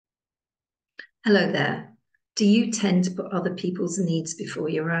Hello there. Do you tend to put other people's needs before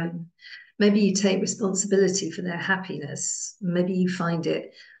your own? Maybe you take responsibility for their happiness. Maybe you find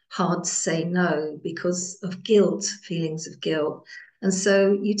it hard to say no because of guilt, feelings of guilt. And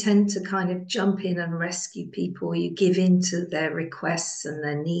so you tend to kind of jump in and rescue people. You give in to their requests and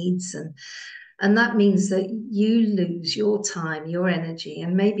their needs. And that means that you lose your time, your energy,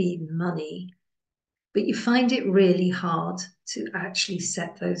 and maybe even money, but you find it really hard to actually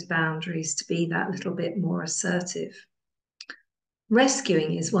set those boundaries, to be that little bit more assertive.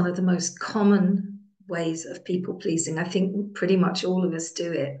 Rescuing is one of the most common ways of people pleasing. I think pretty much all of us do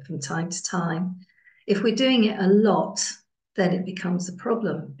it from time to time. If we're doing it a lot, then it becomes a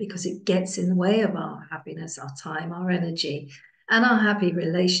problem because it gets in the way of our happiness, our time, our energy, and our happy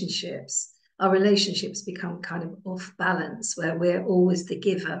relationships. Our relationships become kind of off balance where we're always the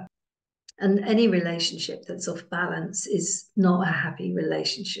giver. And any relationship that's off balance is not a happy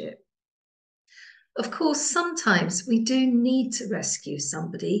relationship. Of course, sometimes we do need to rescue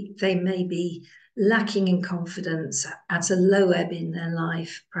somebody. They may be lacking in confidence, at a low ebb in their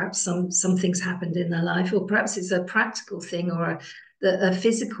life. Perhaps something's happened in their life, or perhaps it's a practical thing or a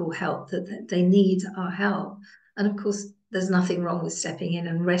physical help that they need our help. And of course, there's nothing wrong with stepping in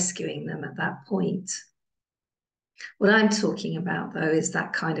and rescuing them at that point. What I'm talking about, though, is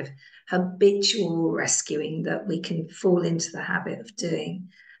that kind of habitual rescuing that we can fall into the habit of doing.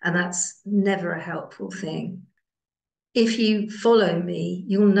 And that's never a helpful thing. If you follow me,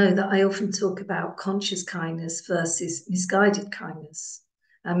 you'll know that I often talk about conscious kindness versus misguided kindness.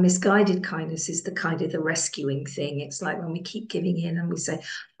 And misguided kindness is the kind of the rescuing thing. It's like when we keep giving in and we say,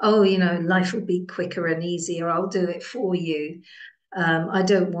 oh, life will be quicker and easier. I'll do it for you. I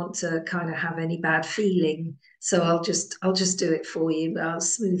don't want to kind of have any bad feeling, so I'll just do it for you. I'll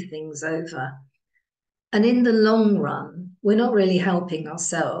smooth things over. And in the long run, we're not really helping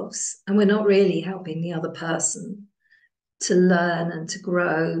ourselves, and we're not really helping the other person to learn and to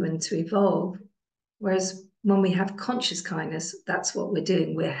grow and to evolve. Whereas when we have conscious kindness, that's what we're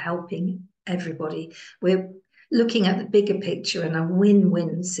doing. We're helping everybody. We're looking at the bigger picture in a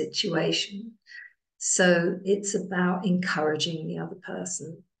win-win situation. So it's about encouraging the other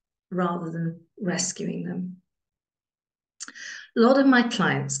person rather than rescuing them. A lot of my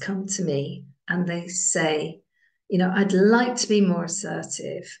clients come to me and they say, I'd like to be more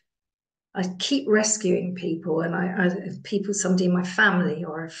assertive. I keep rescuing people, and somebody in my family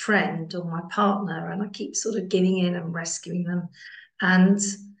or a friend or my partner, and I keep sort of giving in and rescuing them. And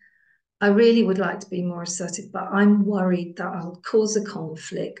I really would like to be more assertive, but I'm worried that I'll cause a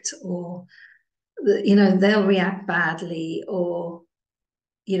conflict, or they'll react badly, or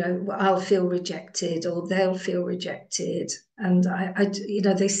I'll feel rejected, or they'll feel rejected. And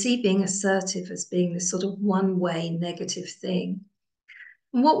they see being assertive as being this sort of one-way negative thing.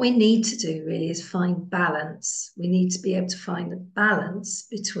 And what we need to do really is find balance. We need to be able to find a balance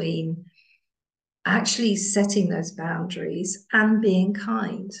between actually setting those boundaries and being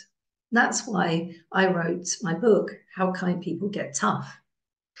kind. That's why I wrote my book, How Kind People Get Tough,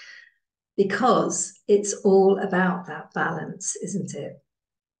 because it's all about that balance, isn't it?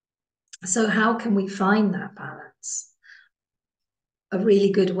 So how can we find that balance? A really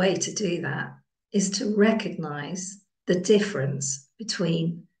good way to do that is to recognize the difference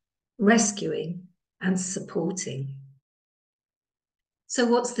between rescuing and supporting. So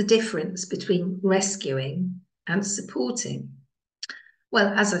what's the difference between rescuing and supporting?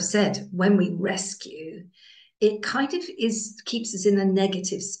 Well, as I've said, when we rescue, it kind of keeps us in a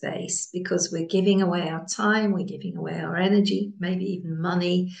negative space because we're giving away our time, we're giving away our energy, maybe even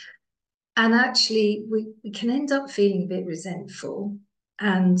money. And actually, we can end up feeling a bit resentful,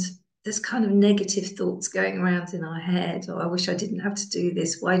 and there's kind of negative thoughts going around in our head. Oh, I wish I didn't have to do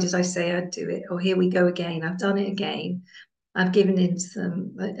this. Why did I say I'd do it? Oh, here we go again. I've done it again. I've given in to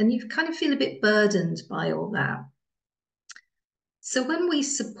them. And you kind of feel a bit burdened by all that. So when we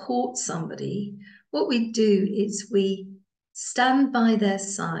support somebody, what we do is we stand by their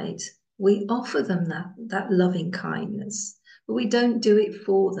side. We offer them that loving kindness, but we don't do it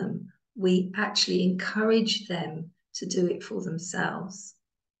for them. We actually encourage them to do it for themselves.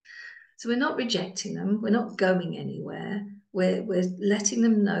 So we're not rejecting them. We're not going anywhere. We're letting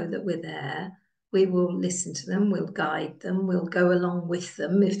them know that we're there. We will listen to them. We'll guide them. We'll go along with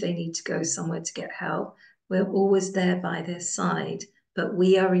them if they need to go somewhere to get help. We're always there by their side, but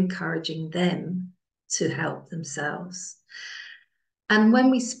we are encouraging them to help themselves. And when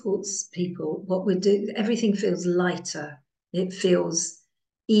we support people, what we do, everything feels lighter. It feels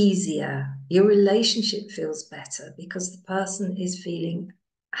easier. Your relationship feels better because the person is feeling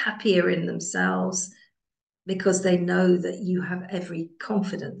happier in themselves because they know that you have every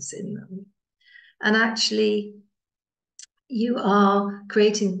confidence in them. And actually, you are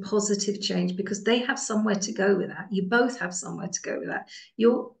creating positive change because they have somewhere to go with that. You both have somewhere to go with that.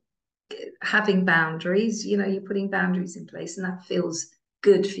 You're having boundaries, you're putting boundaries in place, and that feels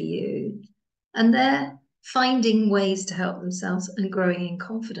good for you. And they're finding ways to help themselves and growing in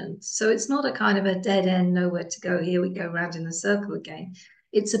confidence. So it's not a kind of a dead end, nowhere to go, here we go round in a circle again.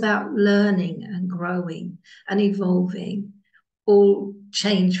 It's about learning and growing and evolving, all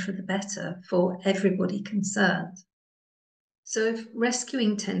change for the better for everybody concerned. So if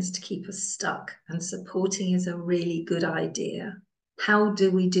rescuing tends to keep us stuck and supporting is a really good idea, how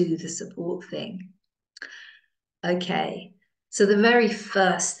do we do the support thing? Okay, so the very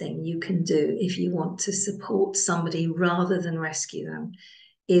first thing you can do if you want to support somebody rather than rescue them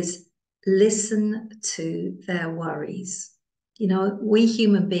is listen to their worries. We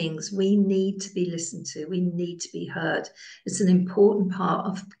human beings, we need to be listened to. We need to be heard. It's an important part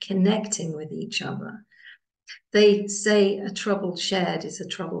of connecting with each other. They say a trouble shared is a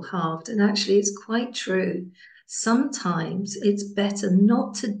trouble halved, and actually it's quite true. Sometimes it's better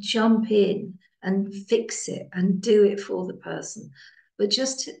not to jump in and fix it and do it for the person, but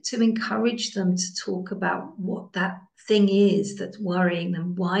just to encourage them to talk about what that thing is that's worrying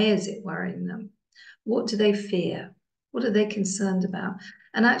them. Why is it worrying them? What do they fear? What are they concerned about?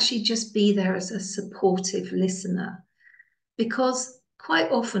 And actually just be there as a supportive listener, because quite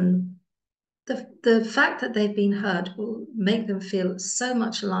often the fact that they've been heard will make them feel so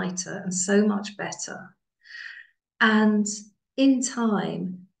much lighter and so much better. And in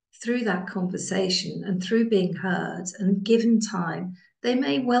time, through that conversation and through being heard and given time, they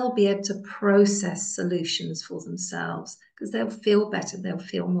may well be able to process solutions for themselves because they'll feel better, they'll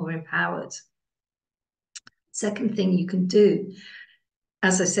feel more empowered. Second thing you can do,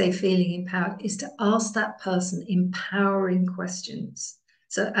 as I say, feeling empowered, is to ask that person empowering questions.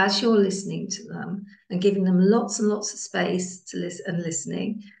 So as you're listening to them and giving them lots and lots of space to listen and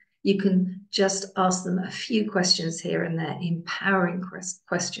listening, you can just ask them a few questions here and there, empowering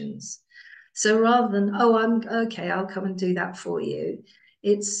questions. So rather than, oh, I'm okay, I'll come and do that for you,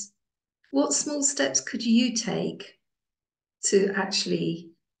 it's what small steps could you take to actually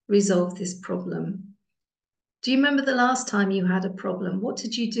resolve this problem? Do you remember the last time you had a problem? What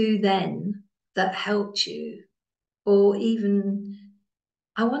did you do then that helped you? Or even,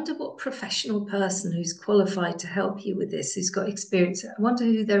 I wonder what professional person who's qualified to help you with this, who's got experience, I wonder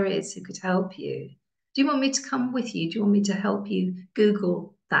who there is who could help you. Do you want me to come with you? Do you want me to help you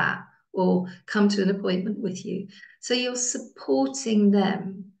Google that or come to an appointment with you? So you're supporting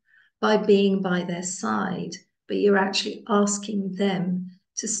them by being by their side, but you're actually asking them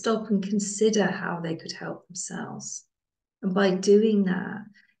to stop and consider how they could help themselves. And by doing that,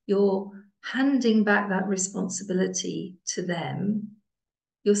 you're handing back that responsibility to them.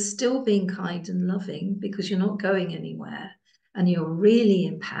 You're still being kind and loving because you're not going anywhere, and you're really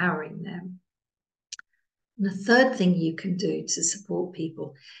empowering them. And the third thing you can do to support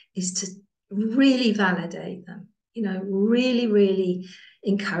people is to really validate them, really, really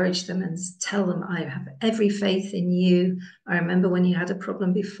encourage them and tell them, I have every faith in you. I remember when you had a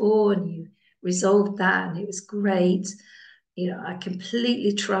problem before and you resolved that and it was great. I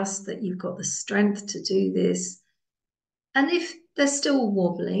completely trust that you've got the strength to do this. And if they're still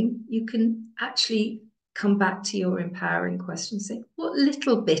wobbling, you can actually come back to your empowering question, say, what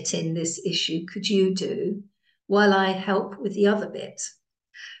little bit in this issue could you do while I help with the other bit?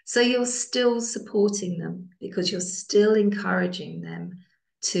 So you're still supporting them because you're still encouraging them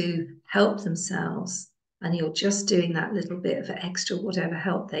to help themselves, and you're just doing that little bit of extra whatever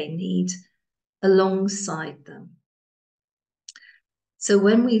help they need alongside them. So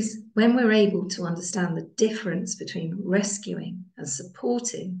when we're able to understand the difference between rescuing and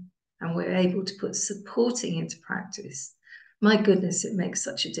supporting, and we're able to put supporting into practice, my goodness, it makes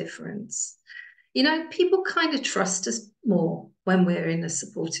such a difference. People kind of trust us more when we're in a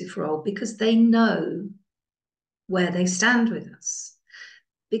supportive role because they know where they stand with us.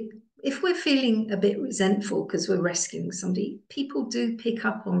 If we're feeling a bit resentful because we're rescuing somebody, people do pick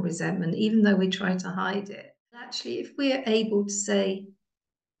up on resentment, even though we try to hide it. Actually, if we're able to say,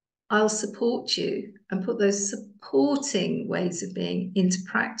 I'll support you, and put those supporting ways of being into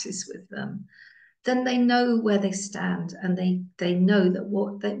practice with them, then they know where they stand, and they know that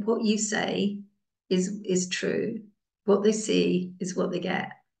what you say is true. What they see is what they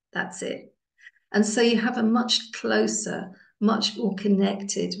get. That's it. And so you have a much closer, much more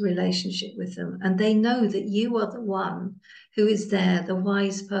connected relationship with them. And they know that you are the one who is there, the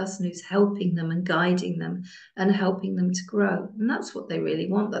wise person who's helping them and guiding them and helping them to grow. And that's what they really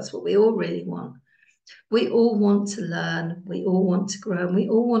want. That's what we all really want. We all want to learn. We all want to grow, and we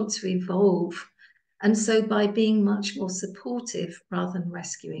all want to evolve And so by being much more supportive rather than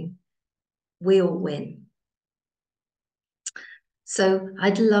rescuing, we all win. So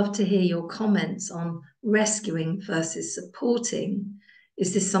I'd love to hear your comments on rescuing versus supporting.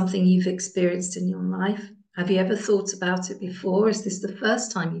 Is this something you've experienced in your life? Have you ever thought about it before? Is this the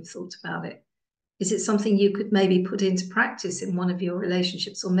first time you've thought about it? Is it something you could maybe put into practice in one of your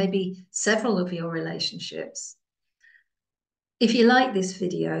relationships, or maybe several of your relationships? If you like this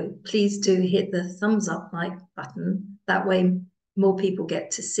video, please do hit the thumbs up like button. That way more people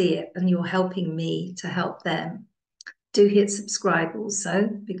get to see it and you're helping me to help them. Do hit subscribe also,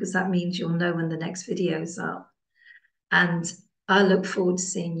 because that means you'll know when the next video is up. And I look forward to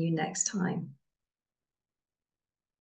seeing you next time.